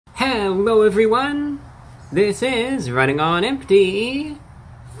Hello everyone! This is Running on Empty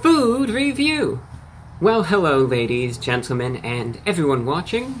Food Review! Well, hello ladies, gentlemen, and everyone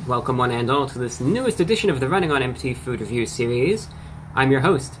watching. Welcome one and all to this newest edition of the Running on Empty Food Review series. I'm your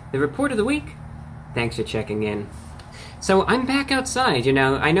host, the Report of the Week. Thanks for checking in. So I'm back outside, you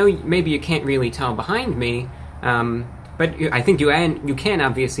know. I know maybe you can't really tell behind me, but I think you can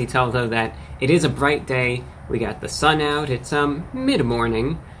obviously tell, though, that it is a bright day. We got the sun out, it's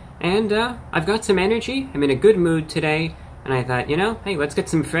mid-morning, and I've got some energy. I'm in a good mood today, and I thought, you know, hey, let's get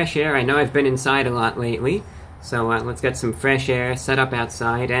some fresh air. I know I've been inside a lot lately, so let's get some fresh air, set up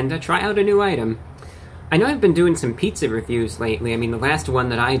outside, and try out a new item. I know I've been doing some pizza reviews lately. I mean, the last one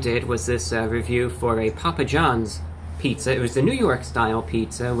that I did was this review for a Papa John's pizza. It was the New York-style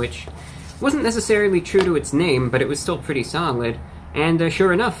pizza, which wasn't necessarily true to its name, but it was still pretty solid. And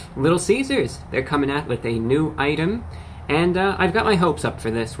sure enough, Little Caesars, they're coming out with a new item, and I've got my hopes up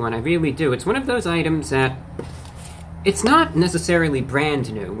for this one, I really do. It's one of those items that, it's not necessarily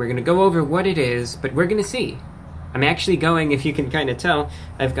brand new. We're going to go over what it is, but we're going to see. I'm actually going, if you can kind of tell,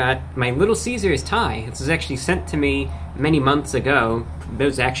 I've got my Little Caesars tie. This was actually sent to me many months ago. It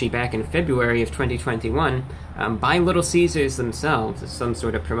was actually back in February of 2021, by Little Caesars themselves. It's some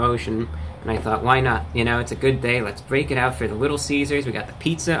sort of promotion, and I thought, why not? You know, it's a good day, let's break it out for the Little Caesars. We got the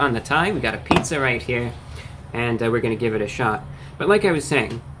pizza on the tie, we got a pizza right here, and we're going to give it a shot. But like I was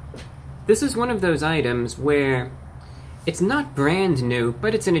saying, this is one of those items where it's not brand new,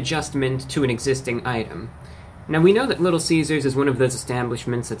 but it's an adjustment to an existing item. Now, we know that Little Caesars is one of those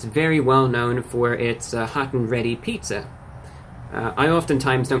establishments that's very well known for its hot and ready pizza. I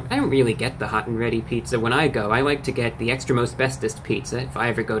oftentimes don't really get the hot and ready pizza when I go. I like to get the extra most bestest pizza if I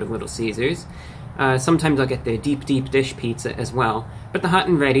ever go to Little Caesars. Sometimes I'll get their deep dish pizza as well. But the hot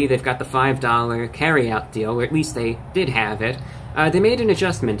and ready, they've got the $5 carry-out deal, or at least they did have it. They made an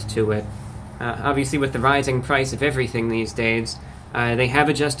adjustment to it. Obviously, with the rising price of everything these days, they have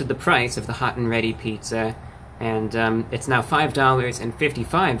adjusted the price of the hot and ready pizza, and it's now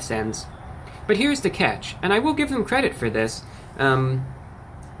 $5.55. But here's the catch, and I will give them credit for this. They're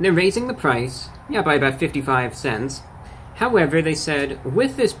raising the price, by about 55 cents. However, they said,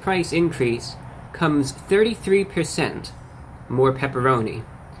 with this price increase comes 33% more pepperoni.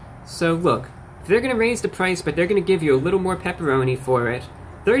 So look, if they're going to raise the price, but they're going to give you a little more pepperoni for it,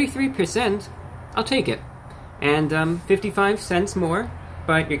 33%, I'll take it. And 55 cents more,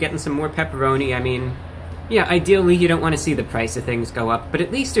 but you're getting some more pepperoni. I mean, yeah, ideally you don't want to see the price of things go up, but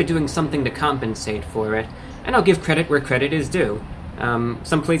at least they're doing something to compensate for it. And I'll give credit where credit is due.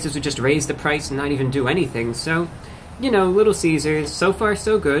 Some places would just raise the price and not even do anything, so, you know, Little Caesars, so far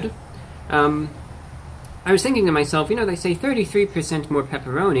so good. I was thinking to myself, you know, they say 33% more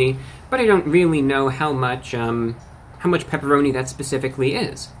pepperoni, but I don't really know how much pepperoni that specifically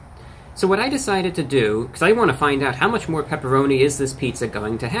is. So what I decided to do, because I want to find out how much more pepperoni is this pizza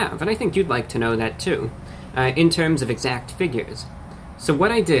going to have, and I think you'd like to know that too, in terms of exact figures. So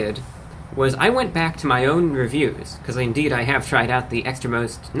what I did was I went back to my own reviews, because indeed I have tried out the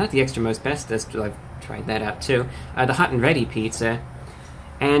not the extra most bestest, I've tried that out too, the hot and ready pizza,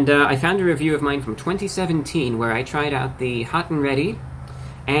 and I found a review of mine from 2017 where I tried out the hot and ready,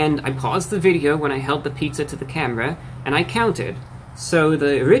 and I paused the video when I held the pizza to the camera, and I counted. So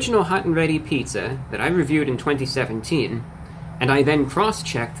the original hot and ready pizza that I reviewed in 2017, and I then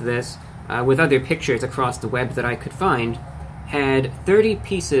cross-checked this with other pictures across the web that I could find, had 30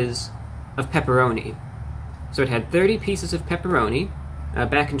 pieces of pepperoni. So it had 30 pieces of pepperoni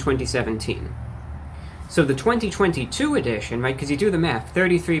back in 2017. So the 2022 edition, right, because you do the math,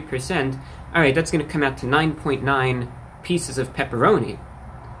 33%, alright, that's going to come out to 9.9 pieces of pepperoni.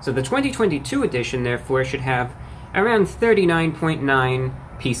 So the 2022 edition, therefore, should have around 39.9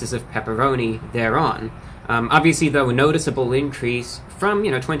 pieces of pepperoni thereon. Obviously, though, a noticeable increase from,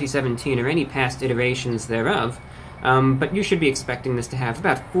 2017 or any past iterations thereof, but you should be expecting this to have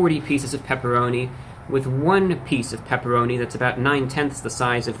about 40 pieces of pepperoni, with one piece of pepperoni that's about 9/10 the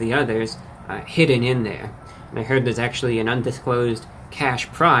size of the others hidden in there. And I heard there's actually an undisclosed cash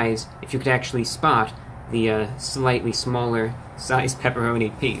prize if you could actually spot the slightly smaller size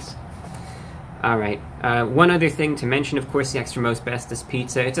pepperoni piece. Alright, one other thing to mention, of course, the extra most bestest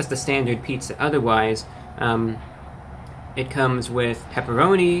pizza. It's just a standard pizza otherwise. It comes with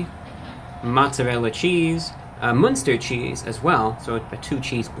pepperoni, mozzarella cheese, Munster cheese as well, so a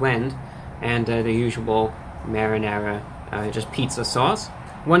two-cheese blend, and the usual marinara, just pizza sauce.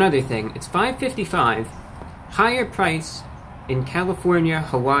 One other thing, it's $5.55, higher price in California,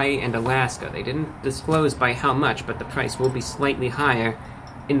 Hawaii, and Alaska. They didn't disclose by how much, but the price will be slightly higher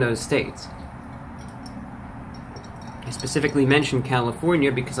in those states. specifically mentioned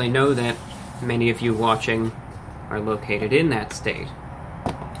California because I know that many of you watching are located in that state.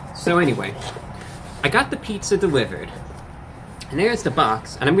 So anyway, I got the pizza delivered, and there's the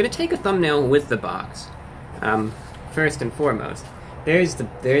box, and I'm going to take a thumbnail with the box. First and foremost, there's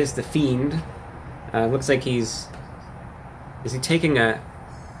the fiend. Looks like he's taking a...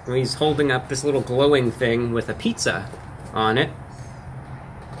 He's holding up this little glowing thing with a pizza on it.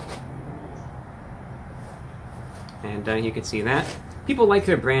 And you can see that. People like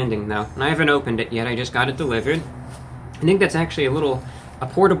their branding, though, and I haven't opened it yet. I just got it delivered. I think that's actually a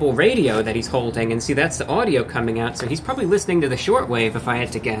portable radio that he's holding, and see, that's the audio coming out, so he's probably listening to the shortwave, if I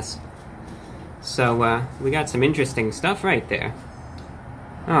had to guess. So, we got some interesting stuff right there.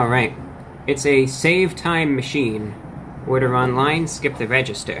 Alright. It's a save time machine. Order online, skip the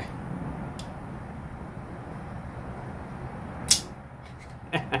register.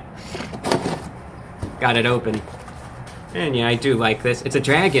 Got it open. And yeah, I do like this. It's a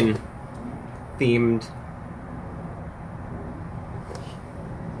dragon-themed...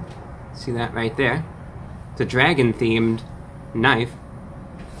 See that right there? It's a dragon-themed knife.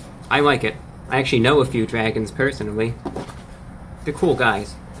 I like it. I actually know a few dragons personally. They're cool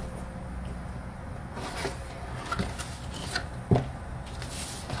guys.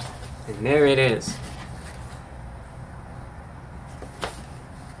 And there it is.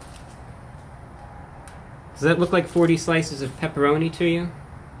 Does that look like 40 slices of pepperoni to you?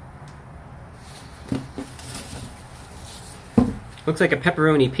 Looks like a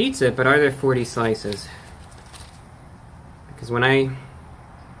pepperoni pizza, but are there 40 slices? Because when I...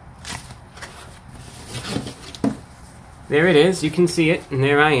 There it is, you can see it, and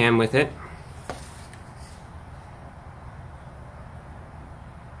there I am with it.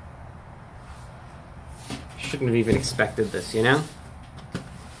 Shouldn't have even expected this, you know?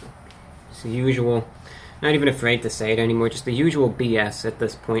 It's the usual... Not even afraid to say it anymore, just the usual BS at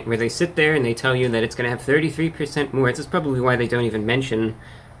this point, where they sit there and they tell you that it's going to have 33% more. This is probably why they don't even mention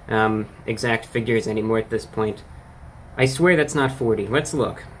exact figures anymore at this point. I swear that's not 40. Let's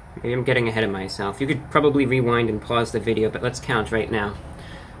look. Maybe I'm getting ahead of myself. You could probably rewind and pause the video, but let's count right now.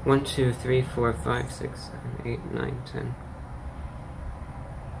 1, 2, 3, 4, 5, 6, 7, 8, 9, 10.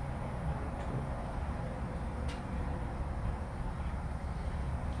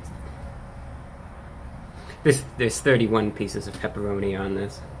 There's 31 pieces of pepperoni on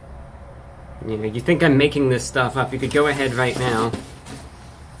this. You know, you think I'm making this stuff up, you could go ahead right now,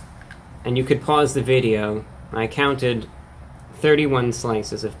 and you could pause the video. I counted 31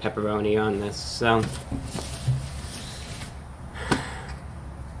 slices of pepperoni on this, so...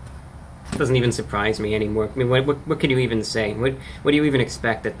 It doesn't even surprise me anymore. I mean, what can you even say? What do you even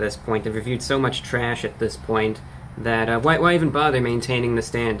expect at this point? I've reviewed so much trash at this point that, why even bother maintaining the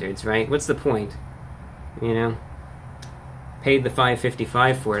standards, right? What's the point? You know, paid the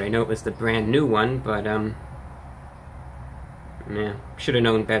 $5.55 for it. I know it was the brand new one, but yeah, should have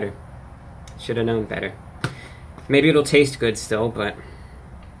known better. Should have known better. Maybe it'll taste good still, but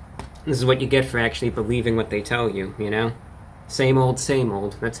this is what you get for actually believing what they tell you. You know, same old, same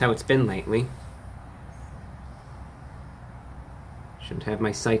old. That's how it's been lately. Shouldn't have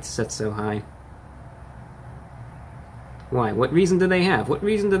my sights set so high. Why? What reason do they have? What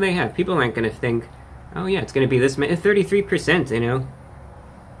reason do they have? People aren't going to think, oh yeah, it's going to be this 33%, you know.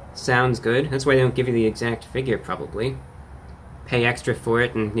 Sounds good. That's why they don't give you the exact figure, probably. Pay extra for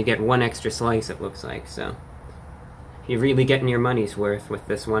it, and you get one extra slice, it looks like, so... You're really getting your money's worth with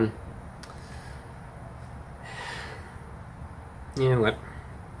this one. You know what?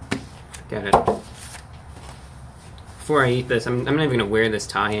 Forget it. Before I eat this, I'm not even going to wear this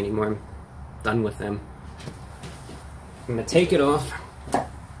tie anymore. I'm done with them. I'm going to take it off. I'm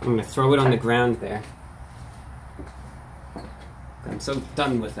going to throw it on the ground there. I'm so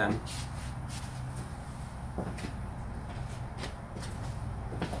done with them.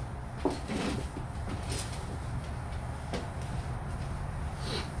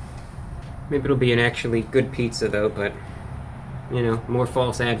 Maybe it'll be an actually good pizza though, but, you know, more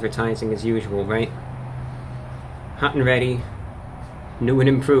false advertising as usual, right? Hot and ready, new and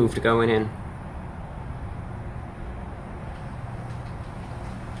improved going in.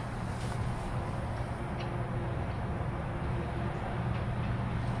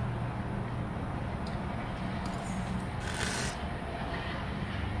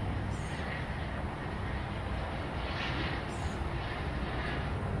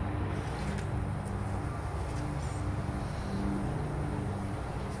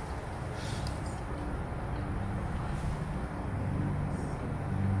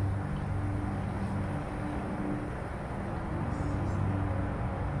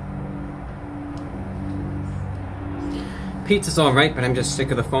 pizza's alright, but I'm just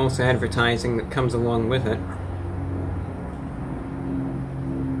sick of the false advertising that comes along with it.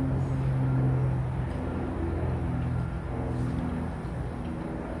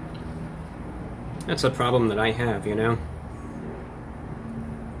 That's a problem that I have, you know?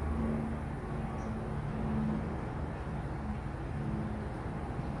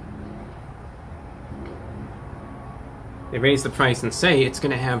 They raise the price and say it's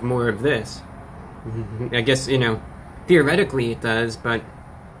going to have more of this. I guess, you know, theoretically it does, but,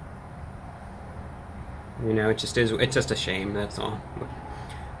 you know, it just is, it's just a shame, that's all.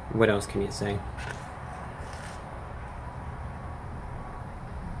 What else can you say?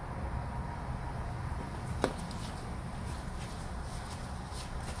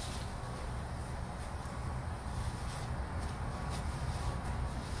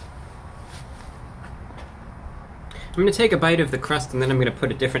 I'm going to take a bite of the crust and then I'm going to put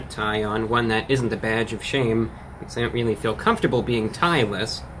a different tie on, one that isn't a badge of shame, because I don't really feel comfortable being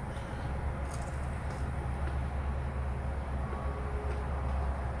tie-less.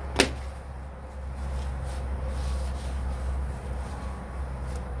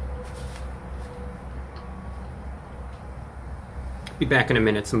 Be back in a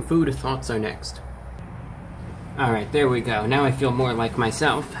minute. Some food thoughts are next. Alright, there we go. Now I feel more like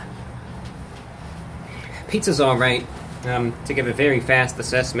myself. Pizza's alright. To give a very fast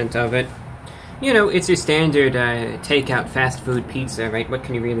assessment of it, you know, it's your standard takeout fast food pizza, right? What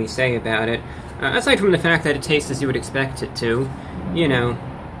can you really say about it? Aside from the fact that it tastes as you would expect it to, you know,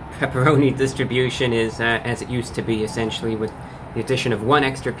 pepperoni distribution is as it used to be, essentially, with the addition of one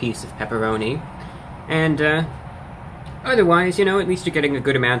extra piece of pepperoni. And otherwise, you know, at least you're getting a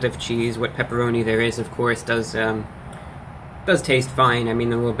good amount of cheese. What pepperoni there is, of course, does taste fine. I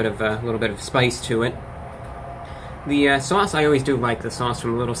mean, a little bit of spice to it. The sauce, I always do like the sauce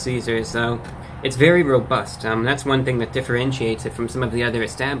from Little Caesars, though. It's very robust. That's one thing that differentiates it from some of the other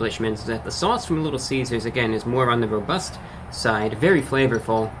establishments, is that the sauce from Little Caesars, again, is more on the robust side, very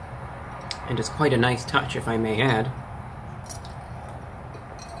flavorful, and is quite a nice touch, if I may add.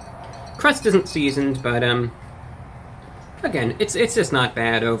 Crust isn't seasoned, but, again, it's just not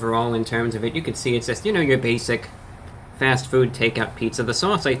bad overall in terms of it. You can see it's just, you know, your basic fast food takeout pizza. The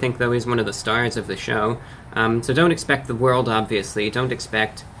sauce, I think, though, is one of the stars of the show. So don't expect the world, obviously. Don't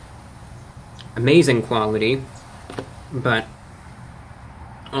expect amazing quality. But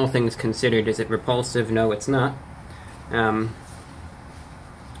all things considered, is it repulsive? No, it's not.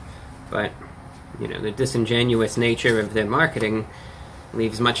 But, you know, the disingenuous nature of their marketing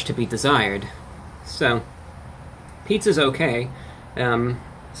leaves much to be desired. So, pizza's okay.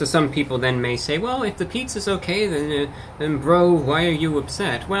 So some people then may say, well, if the pizza's okay, then bro, why are you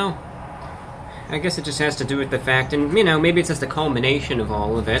upset? Well, I guess it just has to do with the fact, and, you know, maybe it's just a culmination of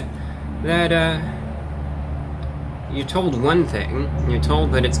all of it, that, you're told one thing, you're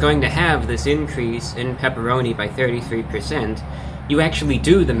told that it's going to have this increase in pepperoni by 33%, you actually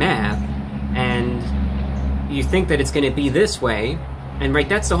do the math, and you think that it's going to be this way, and right,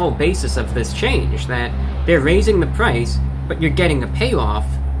 that's the whole basis of this change, that they're raising the price, but you're getting a payoff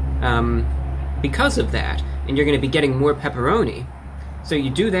because of that, and you're going to be getting more pepperoni. So you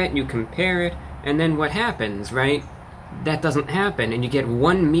do that, and you compare it, and then what happens, right? That doesn't happen, and you get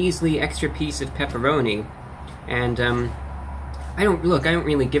one measly extra piece of pepperoni, and I don't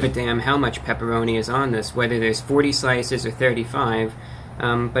really give a damn how much pepperoni is on this, whether there's 40 slices or 35,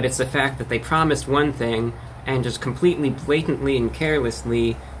 but it's the fact that they promised one thing, and just completely, blatantly, and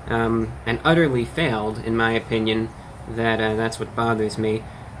carelessly, and utterly failed, in my opinion, that's what bothers me.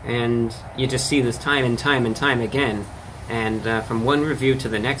 And you just see this time and time and time again, and from one review to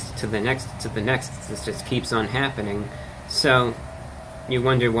the next, to the next, to the next, this just keeps on happening. So, you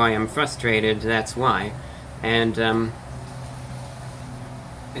wonder why I'm frustrated, that's why. And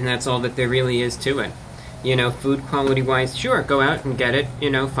that's all that there really is to it. You know, food quality-wise, sure, go out and get it, you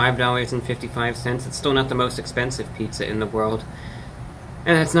know, $5.55, it's still not the most expensive pizza in the world.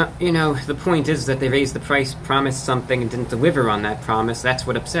 And that's not, you know, the point is that they raised the price, promised something, and didn't deliver on that promise. That's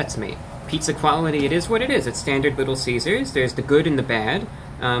what upsets me. Pizza quality, it is what it is. It's standard Little Caesars. There's the good and the bad.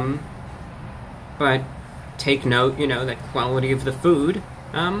 But take note, you know, that quality of the food,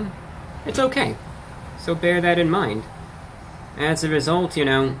 it's okay. So bear that in mind. As a result, you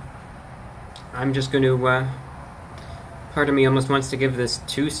know, I'm just going to, part of me almost wants to give this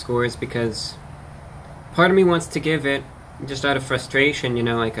 2 scores, because part of me wants to give it, just out of frustration, you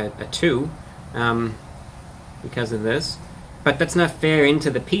know, like a 2, because of this. But that's not fair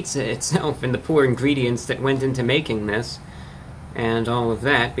into the pizza itself and the poor ingredients that went into making this, and all of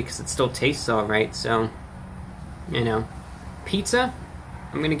that, because it still tastes alright, so, you know. Pizza?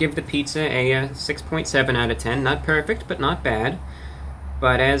 I'm going to give the pizza a 6.7 out of 10. Not perfect, but not bad.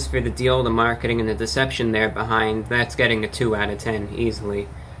 But as for the deal, the marketing, and the deception there behind, that's getting a 2 out of 10 easily.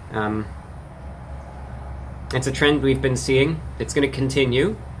 It's a trend we've been seeing. It's going to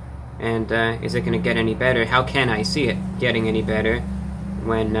continue. And is it going to get any better? How can I see it getting any better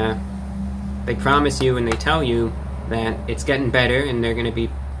when they promise you and they tell you that it's getting better and they're going to be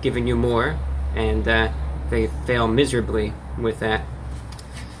giving you more, and they fail miserably with that?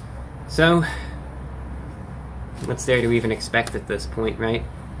 So, what's there to even expect at this point, right?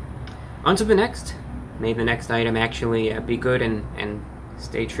 On to the next. May the next item actually be good and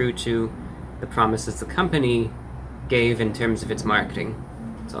stay true to the promises the company gave in terms of its marketing.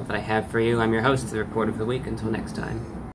 That's all that I have for you. I'm your host, The Report of the Week. Until next time.